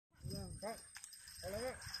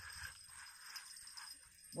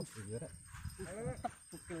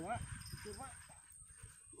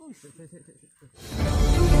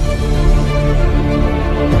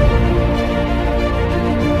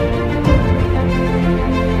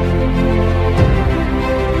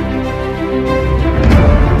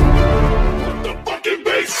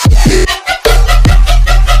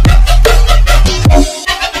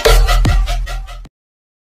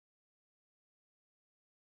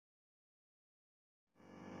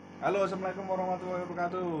Halo, assalamualaikum warahmatullahi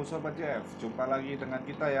wabarakatuh, Sobat JAF. Jumpa lagi dengan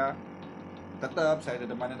kita ya. Tetap saya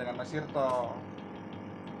ditemani dengan Mas Tirto.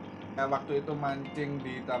 Waktu itu mancing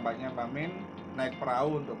di tambaknya Mbak Min, naik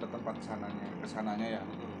perahu untuk ke tempat kesananya ya.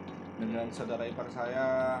 Dengan saudara ipar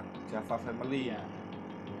saya, Java Family ya.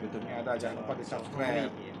 YouTube-nya ada, jangan lupa di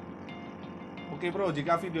subscribe. Oke bro,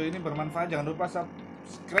 jika video ini bermanfaat jangan lupa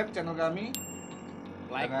subscribe channel kami.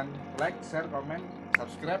 Dengan like, share, komen,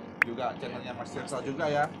 subscribe juga channelnya Mas Tirto juga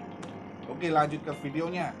ya. Oke, lanjut ke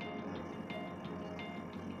videonya.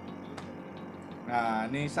 Nah,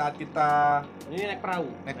 ini saat kita naik perahu.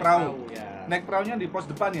 Ya. Naik perahunya di pos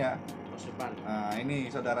depan ya. Pos depan. Nah, ini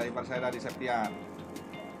saudara ipar saya tadi Septian.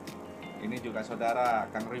 Ini juga saudara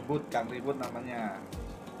Kang Ribut namanya.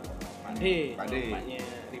 Pade.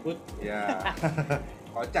 Ribut. Ya.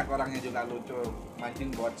 Kocak orangnya juga lucu.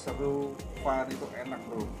 Mancing buat seru, fun itu enak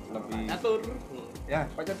bro. Lebih catur. Ya,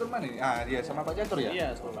 Pak Catur mana ini? Ah, dia sama Pak Catur ya?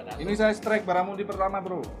 Iya, sama Pak Catur. Ini saya strike Barramundi pertama,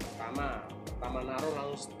 bro. Pertama naruh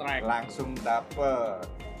langsung strike. Langsung dapet.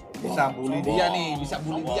 Bisa bully dia nih,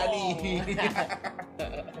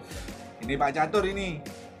 Ini Pak Catur ini.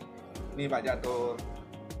 Ini Pak Catur.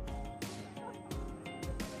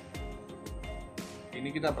 Ini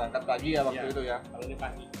kita berangkat pagi ya waktu itu ya. Kalau ini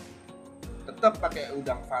pagi. Tetap pakai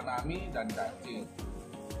udang fanami dan cacing.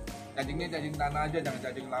 Cacingnya cacing tanah aja, jangan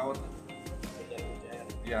cacing laut.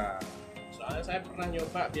 Ya. Soalnya saya pernah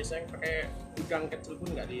nyoba biasanya pakai udang kecil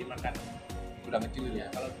pun nggak dimakan. Udang kecil ya.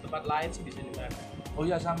 Kalau di tempat lain sih bisa dimakan. Oh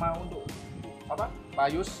ya, sama untuk apa?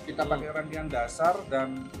 Payus kita pakai rangkaian dasar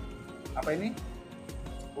dan apa ini?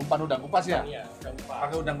 Umpan udang kupas ya? Iya,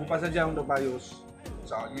 pakai udang kupas saja untuk payus.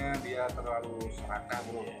 Soalnya dia terlalu serakah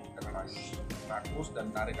bro, terlalu rakus dan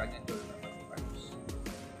tarikannya jauh lebih bagus.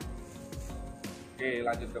 Oke,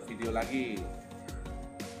 lanjut ke video lagi.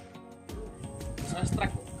 Saya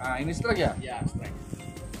strike. Nah, ini strike ya? Iya, strike.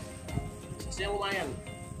 Sisinya lumayan.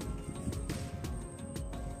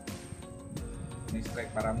 Ini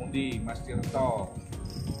strike Barramundi, Mas Tirto.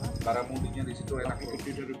 Barramundinya di situ enak bro.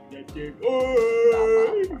 Next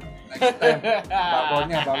time,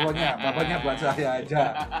 babonnya buat saya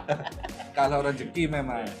aja. Kalau rezeki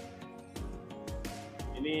memang.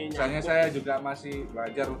 Ini misalnya saya juga masih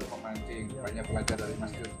belajar untuk memancing, banyak belajar dari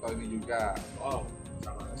Mas Tirto ini juga. Oh,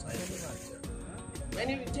 sama saya belajar. Nah,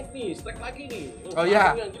 ini cek nih, strike lagi nih. Oh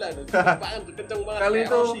ya. Kenceng banget. Kali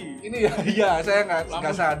itu ini ya, saya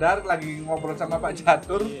nggak sadar lagi ngobrol sama Pak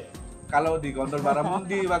Catur. Kalau di gondol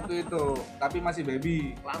Barramundi waktu itu, tapi masih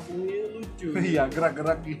baby. Lambungnya lucu. Iya,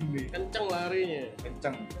 gerak-gerak gini. Kenceng larinya.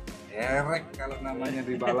 Kenceng. Herek kalau namanya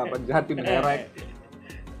di balapan jatim herek.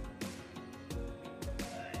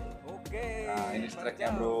 Nah, ini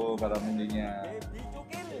strike-nya bro, Barramundinya.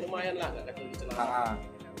 Lumayan lah, nggak kecil celana.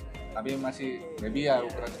 Tapi masih baby ya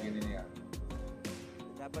ukuran segini nih ya.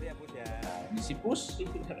 Sabar ya Bud ya. Nah, ini si Pus.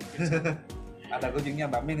 Ada kucingnya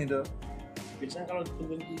Mbak Min itu. Biasanya kalau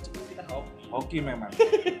ditungguin kucing kita hoki. Hoki memang.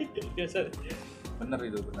 Biasa. Bener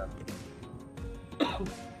itu, bener.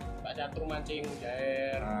 Pak Catur mancing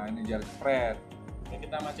jair. Nah, ini jair spread. Ini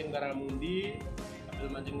kita mancing Barramundi,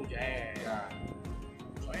 sambil mancing jair. Ya.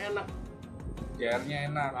 Soalnya enak. Jairnya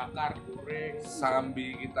enak. Bakar, goreng.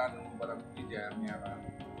 Sambil kita nunggu Barramundi jairnya lah.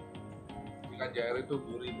 Ikan jair itu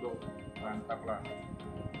gurih bro, mantap lah.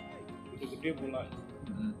 Gede-gede pula.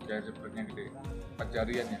 Jair spreadnya gede. 4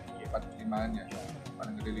 jarian ya, 4 limaan ya,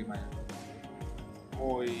 paling gede 5 ya.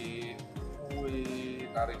 Woi,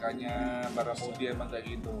 tarikannya Barramundi emang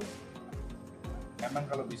kayak gitu. Emang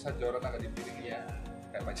kalau bisa Joran agak dipiringin ya,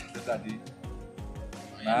 kayak Pak Catur tadi.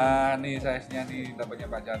 Nah, nih size-nya nih dapatnya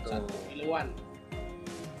Pak Catur. 1 kiloan.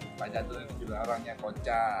 Pak Catur ini juga orangnya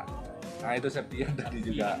kocak. Nah, itu Septian tadi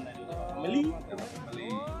juga. Meli.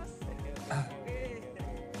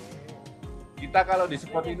 Kita kalau di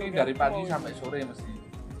spot ini dari pagi sampai sore mesti,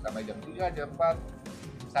 sampai jam 3, jam 4.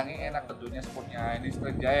 Saking enak tentunya spotnya. Ini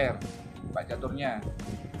strike jair, Pak Caturnya.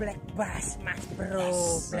 Black bass mas bro.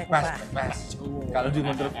 Black bass. Kalau di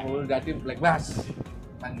motor full jatim black bass.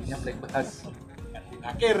 Manggilnya black bass.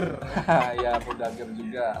 Akhir. Ya, pudakir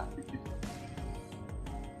juga.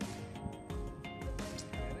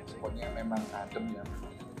 Spotnya memang adem ya.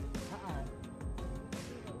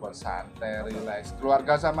 buat santai, relax.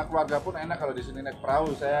 Keluarga sama keluarga pun enak kalau di sini naik perahu.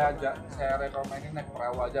 Saya rekomenin naik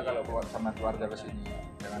perahu aja kalau keluar sama keluarga ke sini.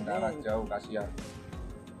 Jangan darat jauh, kasihan.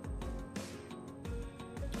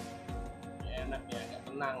 Enak ya, agak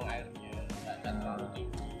tenang airnya, nggak terlalu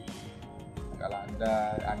tinggi. Agak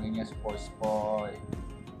landai, anginnya sepoi-sepoi.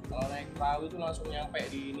 Kalau naik perahu itu langsung nyampe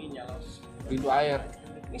di ininya, langsung Pintu air.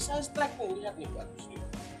 ini saya strike nih, lihat nih bagus nih.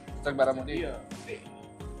 Cek Barramundi. Iya, gede.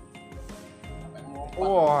 Sampai melompat.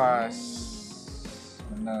 Wah,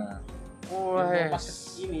 bener. Melompat Wah, ke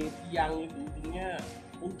ini tiang itu ujungnya.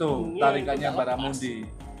 tuh ujungnya tarikannya udah lepas. Barramundi.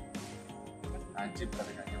 Anjir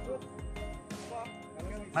tarikannya bro.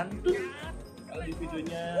 Mantul. Kalau di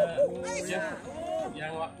videonya ya,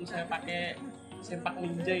 yang waktu saya pakai sempak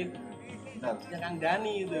ninja itu, Benar. yang Kang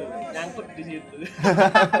Dani itu nyangkut di situ.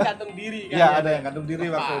 Gantung diri kan. Iya, ya. ada yang gantung diri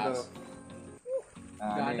waktu itu. Lepas. Nah,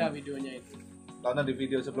 Nggak ini ada videonya itu. tonton di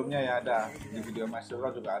video sebelumnya ya ada. Di video Mas Seru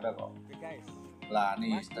juga ada kok. Lah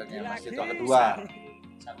nih stoknya Mas Tito kedua.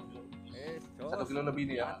 1 kilo lebih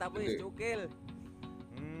nih ya. Mantap Gede. wis, cukil.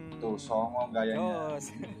 Tuh songong gayanya.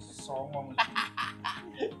 Songong.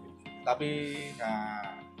 Tapi nah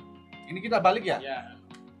ini kita balik ya? Ya,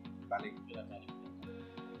 Balik. kita balik.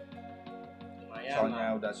 Lumayan Soalnya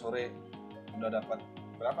lah. udah sore. Udah dapat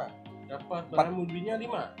berapa? Dapat Barramundinya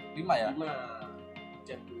 5. 5 ya? 5.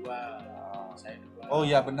 Jam 2. Saya 2. Oh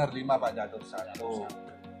iya benar 5 Pak Catur Satu.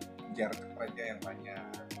 1. Biar kerennya yang banyak.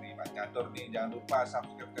 Nih Pak Catur nih jangan lupa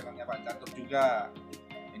subscribe channelnya Pak Catur juga.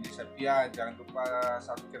 Ini Sepia, jangan lupa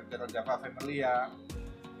subscribe channel Java Family ya.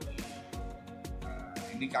 Nah,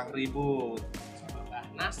 ini Kang Ribut. Sama Mbak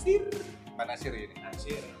Nasir. Mbak Nasir ini.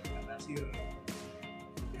 Mbak Nasir.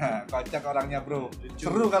 Nah, kocak orangnya bro. Lucu.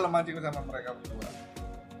 Seru kalau mancing sama mereka berdua.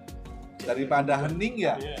 Daripada hening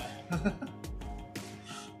ya. Iya.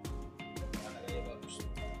 Makanya bagus.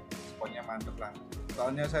 Pokoknya mantep lah.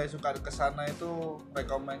 Soalnya saya suka ke sana itu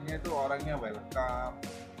rekomennya itu orangnya welcome,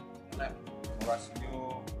 Nah, murah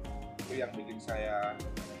senyum. Itu yang bikin saya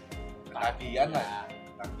ketagihan lah.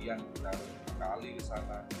 Ketagihan kali ke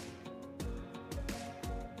sana.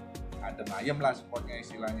 Adem ayem lah spotnya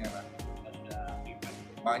istilahnya lah. Sudah prepare.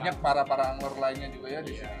 Banyak para angler lainnya juga ya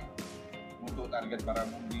di Iya. sini. Untuk target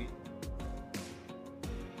Barramundi.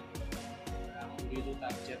 Barramundi itu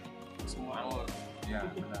target semua angler. Ya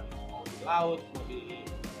benar. Mau di laut, mau di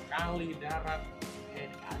kali, darat, di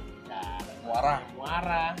darat.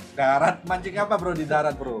 Muara. Darat mancing apa bro di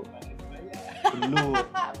darat bro? Banyak. Belut.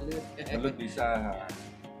 Belut. Belut bisa.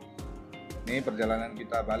 Ini perjalanan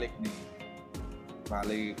kita balik nih.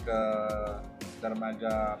 Balik ke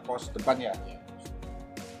dermaga pos depan ya.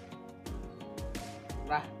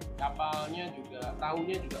 Murah, kapalnya juga,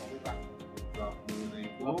 perahunya juga murah.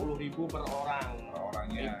 20.000 20.000 per orang. per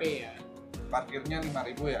orangnya. PP ya. Parkirnya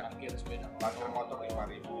 5.000 ya. Parkir sepeda Parkir motor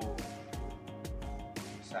 5.000.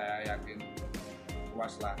 Saya yakin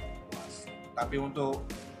puas lah. Luas. Tapi untuk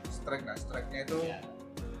strike nggak strike-nya itu Ya.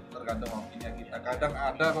 tergantung hokinya kita. Kadang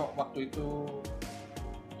ada kok waktu itu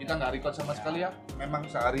kita nggak record sama sekali ya. Memang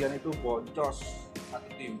seharian itu boncos satu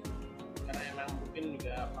tim. Karena emang mungkin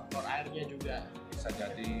juga faktor airnya juga. Bisa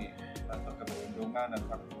jadi faktor keberuntungan dan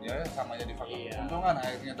faktor ya sama jadi faktor Iya. keberuntungan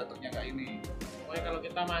airnya tetapnya nggak ini. Pokoknya kalau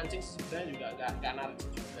kita mancing sebenarnya juga agak narkis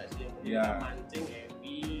juga sih. Yang penting Iya. kita mancing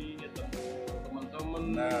happy, ketemu teman-teman,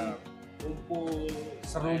 Nah, kumpul.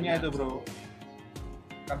 serunya enak, itu, bro. serunya.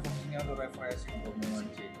 kan fungsinya untuk refreshing untuk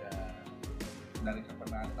memancing dari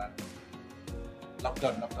kepenatan.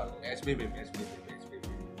 Lockdown, PSBB.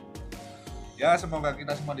 Ya semoga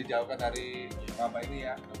kita semua dijauhkan dari wabah ini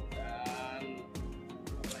ya. Dan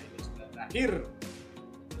wabah ini sudah berakhir.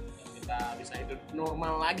 Dan kita bisa hidup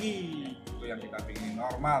normal lagi. Itu yang kita ingin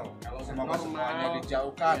normal. Kalau udah Semoga normal, semuanya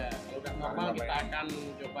dijauhkan. ya, kalau udah normal Dari kita wabah ini. akan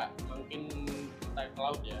coba mungkin kita ke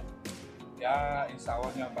laut ya. Ya insya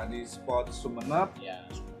Allah nyoba di spot Sumenep, Ya,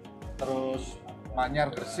 terus Manyar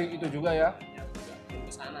Gresik itu juga ya. ya juga belum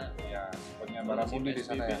ke sana. Ya spotnya Barramundi di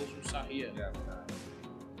sana ya. PSBB susah iya. Ya benar.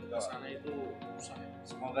 Ke sana itu susah.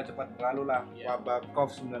 Semoga cepat berlalu lah Ya. wabah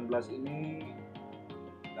COVID-19 ini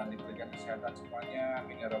dan diberikan kesehatan semuanya.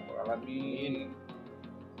 Amin ya rabbal alamin.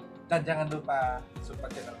 Dan jangan lupa support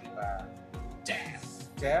channel kita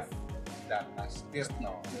JAF dan Mas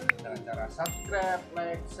Tirno dengan cara subscribe,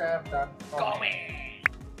 like, share, dan komen.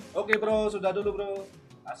 Oke bro, sudah dulu bro.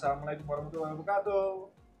 Assalamualaikum warahmatullahi wabarakatuh.